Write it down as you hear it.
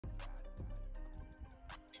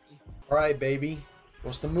All right, baby.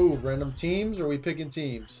 What's the move? Random teams, or are we picking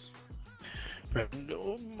teams?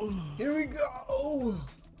 Random. Here we go.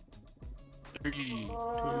 3, 2,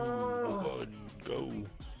 1, go.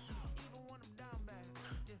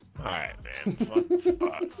 Alright, man.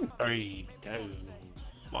 3, 2,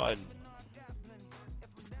 1.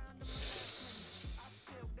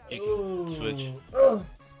 You can switch.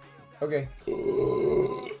 Okay.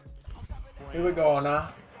 Here we go, now.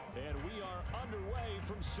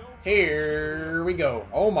 Here we go.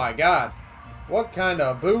 Oh my God. What kind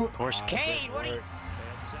of boot? Of course, Kane.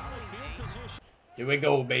 Here we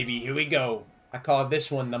go, baby. Here we go. I call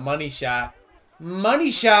this one the money shot.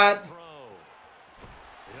 Money shot.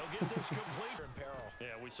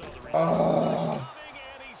 Oh,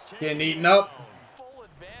 getting eaten up.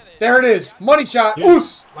 There it is. Money shot.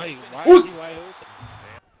 Oos. Oos.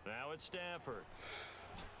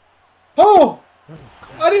 Oh,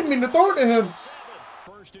 I didn't mean to throw it to him.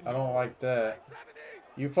 I don't like that.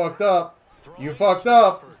 You fucked up. You fucked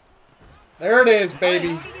up. There it is,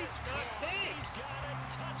 baby.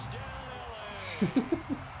 Do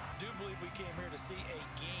believe we came here to see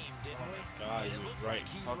a game, didn't we? God, he was right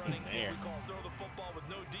fucking there. We call throw the football with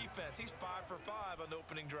no defense. He's 5 for 5 on the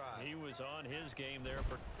opening drive. He was on his game there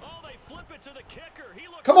for. Oh, they flip it to the kicker. He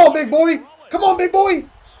looks. Come on, big boy. Come on, big boy. To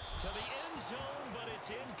the end zone, but it's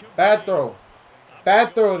incomplete. Bad throw.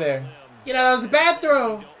 Bad throw there. You know, that was a bad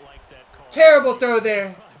throw. Terrible throw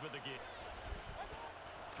there.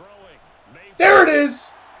 There it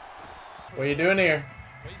is. What are you doing here?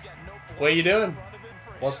 What are you doing?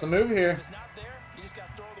 What's the move here?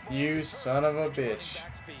 You son of a bitch.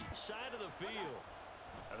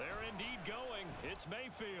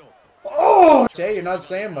 Oh! Jay, you're not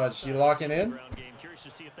saying much. You locking in?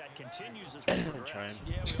 Trying.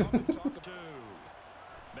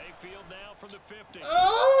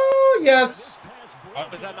 Oh, yes. Oh,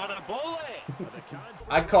 is that not a bullet?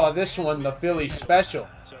 I call this one the Philly special.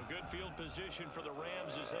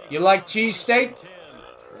 You like cheesesteak?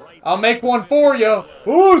 I'll make one for you.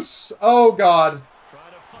 Oos! Oh, God.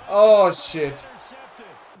 Oh, shit.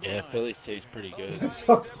 Yeah, Philly stays pretty good.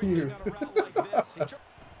 Fuck you.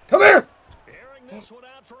 Come here!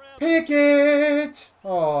 Pick it!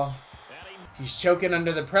 Oh. He's choking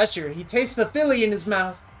under the pressure. He tastes the Philly in his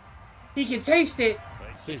mouth. He can taste it.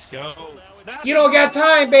 Please go. You don't got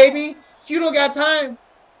time, baby. You don't got time.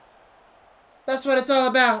 That's what it's all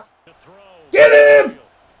about. Get him!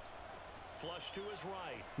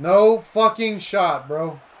 No fucking shot,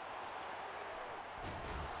 bro.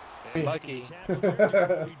 Lucky.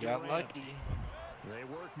 Got lucky.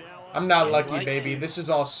 I'm not lucky, baby. This is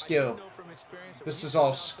all skill. This is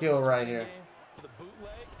all skill right here.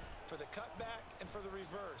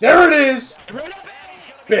 There it is!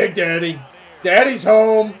 Big Daddy. Daddy's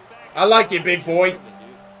home. I like it, big boy.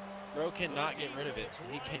 Bro cannot get rid of it.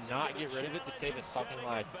 He cannot get rid of it to save his fucking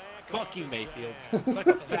life. Fuck you, Mayfield. It's like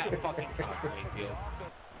a fat fucking cock, Mayfield.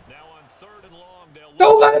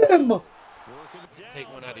 Don't let him!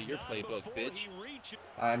 Take one out of your playbook, bitch.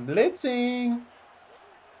 I'm blitzing.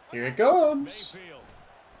 Here it comes.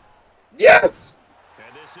 Yes!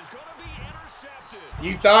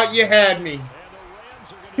 You thought you had me.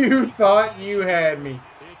 You thought you had me.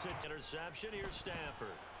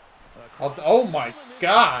 Oh my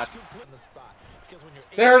God.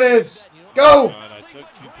 There it is. Go! God, I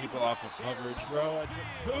took 2 people off of coverage, bro. I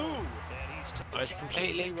took 2. I was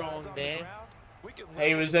completely wrong there.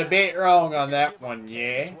 He was a bit wrong on that one,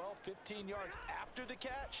 yeah.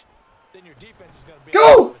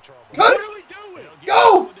 Go! Cut it!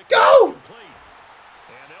 Go! Go!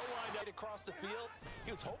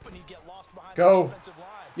 Go.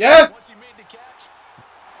 Yes!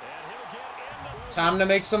 Time to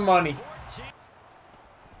make some money.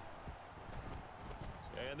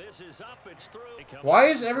 Why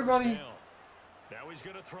is everybody...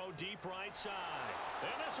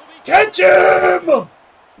 Catch him!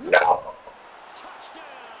 No!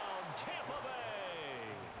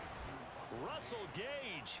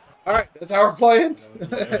 Alright, that's how we're playing.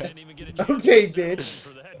 Okay, bitch.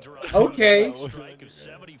 Okay.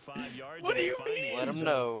 What do you mean? Let him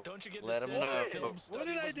know. Let him know. What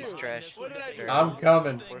did I do? He's trash. What did I do? I'm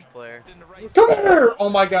coming. Worst player. Come here! Oh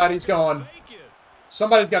my God, he's going.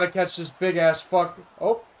 Somebody's got to catch this big ass fuck.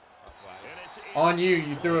 Oh. On you.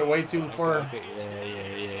 You threw it way too far.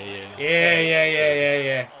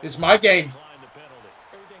 Yeah. It's my game.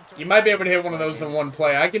 You might be able to hit one of those in one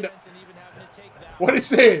play. I can... What is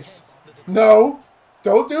this? No.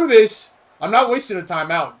 Don't do this. I'm not wasting a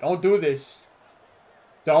timeout. Don't do this.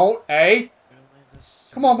 Don't. Hey.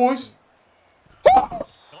 Come on, boys.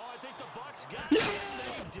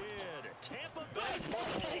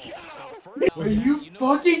 Are you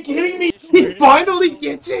fucking kidding me? He finally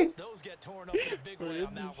gets it? Those get torn up in a big way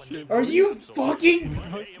on that one. Are you fucking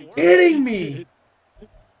kidding me?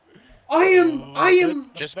 I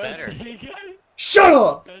am. Just better. Shut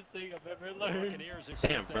up! Best thing I've ever learned.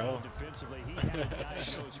 Damn, bro.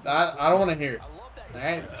 I don't want to hear it.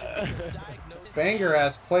 That banger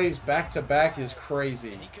ass plays back to back is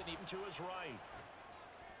crazy.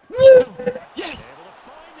 Yes!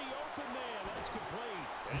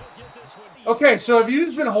 Okay, so have you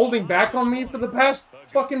just been holding back on me for the past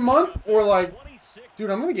fucking month? Or like, dude,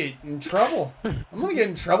 I'm gonna get in trouble. I'm gonna get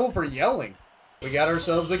in trouble for yelling. We got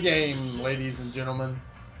ourselves a game, ladies and gentlemen.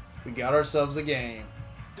 We got ourselves a game.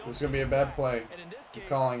 This is gonna be a bad play. I'm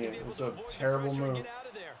calling it. It's a terrible move.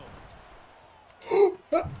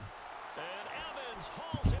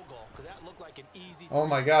 Oh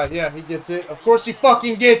my god, yeah, he gets it. Of course he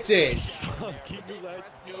fucking gets it!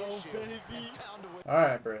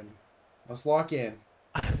 Alright, Braden. Let's lock in.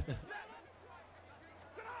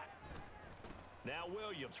 Now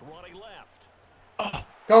Williams running left.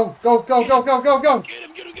 Go, go, go, go, go, go, go! Get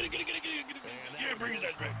him, get him, get him, get him, get him, get him, get him. Yeah, bring his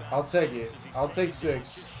ass back. I'll take it. I'll take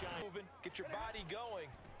 6. Get your body going,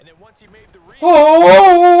 and then once you made the read,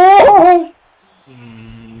 Oh!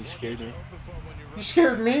 You scared me. You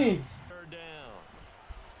scared me.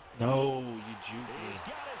 No, you juked me.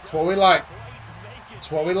 That's what we like.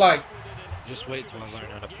 That's what we like. Just wait till I learn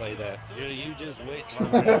how to play that. You just wait till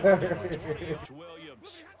I learn how to play that.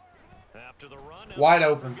 Wide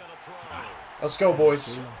open. Let's go,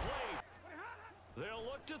 boys. They'll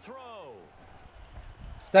look to throw.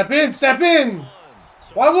 Step in, step in.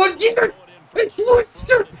 Why wouldn't you? It's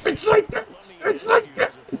like that. It's like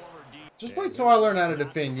that. Just wait till I learn how to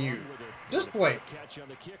defend you. Just wait.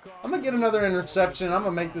 I'm gonna get another interception. I'm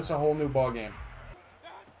gonna make this a whole new ball game.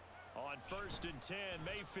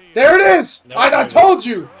 There it is. I told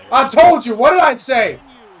you. I told you. What did I say?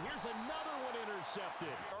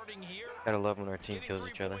 Gotta love when our team kills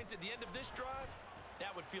each other.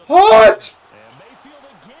 What?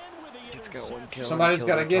 He's got 1 kill. Somebody's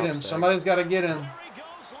got to get him. Somebody's got to get him.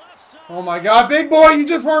 Oh my god, big boy, you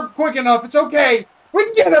just weren't quick enough. It's okay. We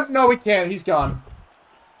can get him. No, we can't. He's gone.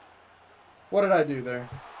 What did I do there?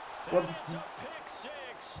 What?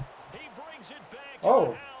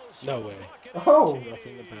 Oh. No way. Oh.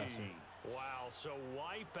 Roughing the passer.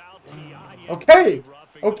 Okay.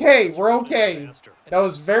 Okay, we're okay. That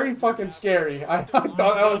was very fucking scary. I thought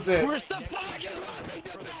that was it. Where's the fucking roughing the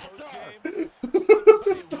passer?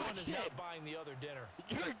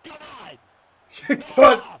 You're God! You're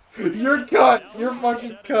cut. You're cut. You're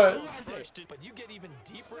fucking cut. but you get even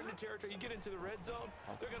deeper into territory, you get into the red zone,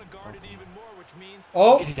 they're going to guard it even more, which means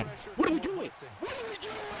Oh. What are we doing? What are we doing?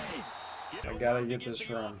 I gotta get this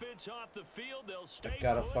run. I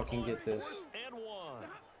gotta fucking get this.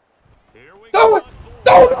 Throw it!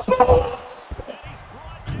 Throw it!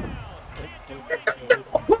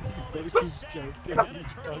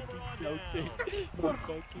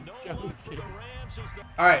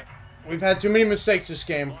 Alright, we've had too many mistakes this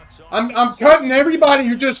game. I'm cutting everybody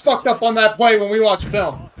who just fucked up on that play when we watch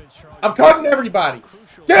film. I'm cutting everybody.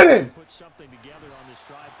 Get in!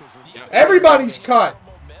 Everybody's cut.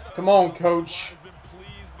 Come on, coach.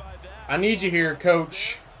 I need you here,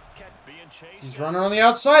 coach. He's running on the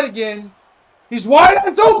outside again. He's wide.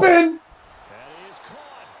 It's open.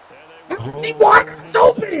 He's wide. It's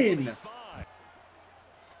open.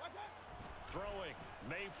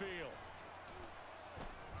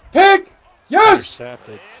 Pick. Yes. Go,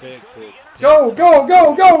 go,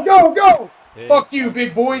 go, go, go, go. Fuck you,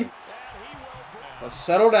 big boy. Let's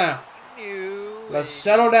settle down. Let's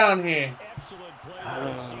settle down here.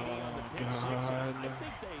 Oh, God.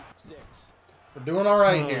 We're doing all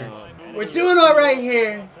right here. We're doing all right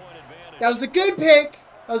here. That was a good pick.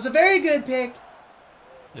 That was a very good pick.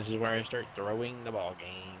 This is where I start throwing the ball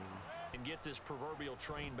game. And get this proverbial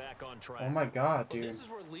train back on track. Oh my god, dude.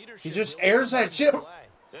 He just airs that shit. You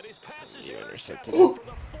intercepted it.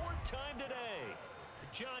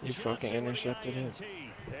 You fucking intercepted it.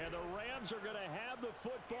 And the Rams are going to have the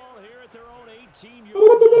football here at their own 18-yard.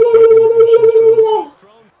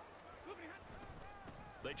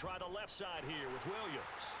 They try the left side here with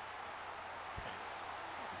Williams.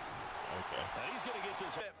 Okay. And he's going to get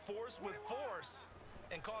this force with force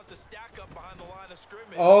and caused a stack up behind the line of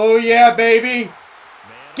scrimmage. Oh yeah, baby.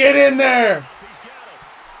 Get in there. He's got it.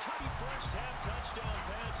 21st half touchdown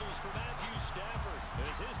passes for Matthew Stafford.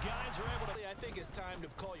 As his guys are able to. I think it's time to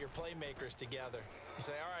call your playmakers together and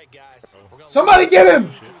say, all right, guys. We're gonna Somebody get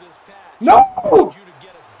him. No.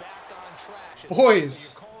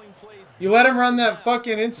 Boys. You let him run that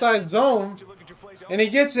fucking inside zone, and he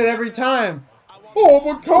gets it every time. Oh,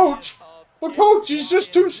 but coach, But coach, he's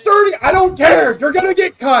just too sturdy. I don't care. You're gonna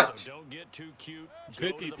get cut.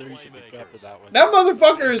 53 should be cut for that one. That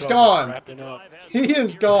motherfucker is gone. He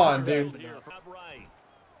is gone, dude.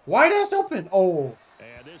 Wide ass open. Oh.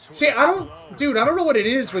 See, I don't know what it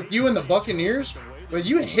is with you and the Buccaneers, but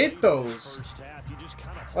you hit those.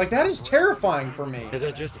 Like, that is terrifying for me. Because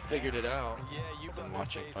I just figured it out. I'm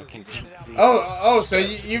watching fucking Oh, so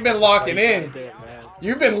you've been locking in.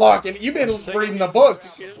 You've been reading the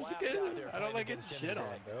books. I don't like getting shit on,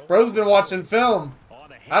 bro. Bro's been watching film.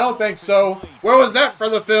 I don't think so. Where was that for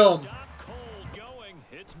the film?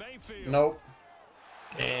 Nope.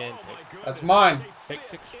 And That's mine. pick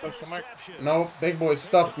 6 question mark. Nope. Big boy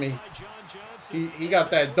stuffed me. He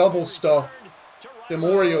got that double stuff. Them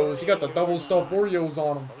Oreos. He got the double stuffed Oreos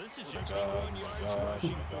on him.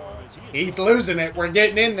 He's losing it. We're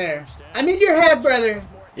getting in there. I'm in your head, brother.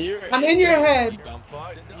 I'm in your head.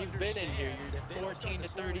 You've been in here. You're 14 to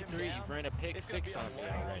 33. You've ran a pick 6 on me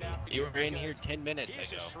already. You were in here 10 minutes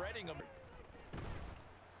ago.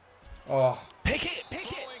 Oh. Pick it!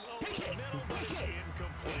 Pick it! Pick it!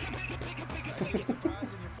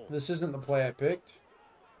 This isn't the play I picked,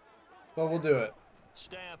 but we'll do it.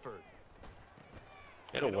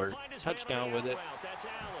 It'll work. Touchdown with it.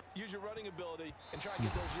 Use your running ability and try to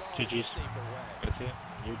get those yards. GG's. That's it.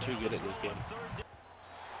 You're too good at this game.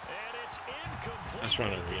 Let's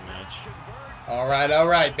run a rematch. All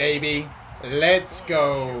right, baby. Let's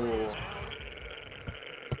go.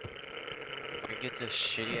 I get this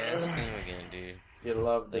shitty ass game again, dude. You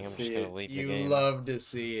love to I'm see just it. gonna leave the You game. love to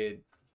see it.